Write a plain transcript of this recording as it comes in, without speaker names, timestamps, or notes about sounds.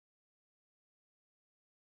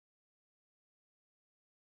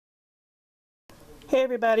Hey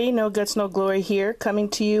everybody, No Guts No Glory here, coming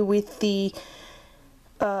to you with the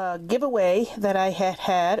giveaway that I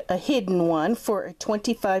had, a hidden one for a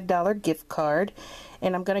 $25 gift card.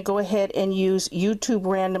 And I'm going to go ahead and use YouTube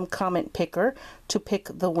Random Comment Picker to pick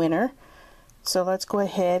the winner. So let's go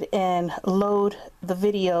ahead and load the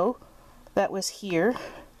video that was here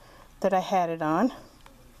that I had it on.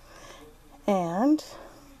 And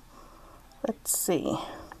let's see.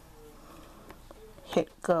 Hit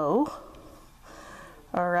go.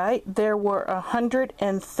 Alright, there were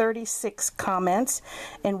 136 comments,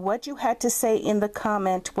 and what you had to say in the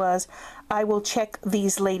comment was, I will check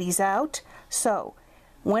these ladies out. So,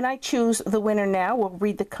 when I choose the winner now, we'll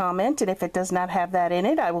read the comment, and if it does not have that in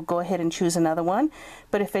it, I will go ahead and choose another one.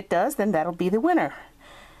 But if it does, then that'll be the winner.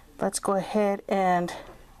 Let's go ahead and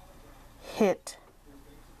hit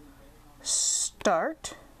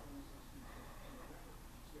start.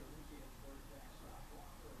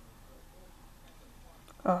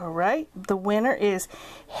 Alright, the winner is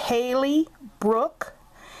Haley Brooke.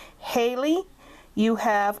 Haley, you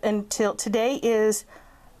have until, today is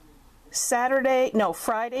Friday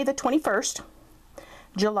the 21st,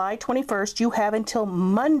 July 21st. You have until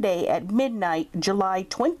Monday at midnight, July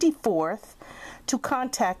 24th, to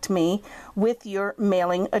contact me with your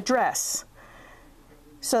mailing address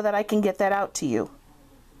so that I can get that out to you.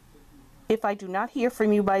 If I do not hear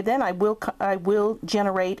from you by then, I will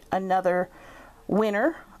generate another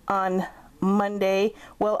winner on Monday,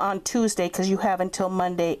 well, on Tuesday, because you have until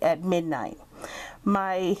Monday at midnight.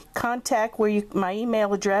 My contact, my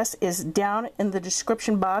email address is down in the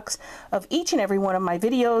description box of each and every one of my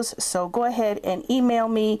videos, so go ahead and email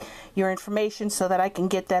me your information so that I can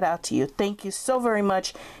get that out to you. Thank you so very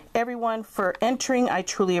much, everyone, for entering. I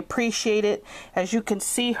truly appreciate it. As you can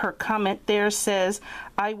see, her comment there says,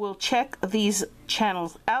 I will check these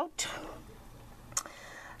channels out.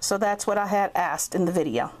 So that's what I had asked in the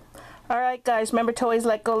video. Alright guys, remember to always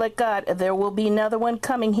let go, let God. There will be another one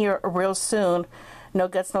coming here real soon. No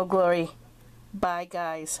Guts, No Glory. Bye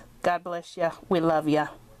guys. God bless ya. We love ya.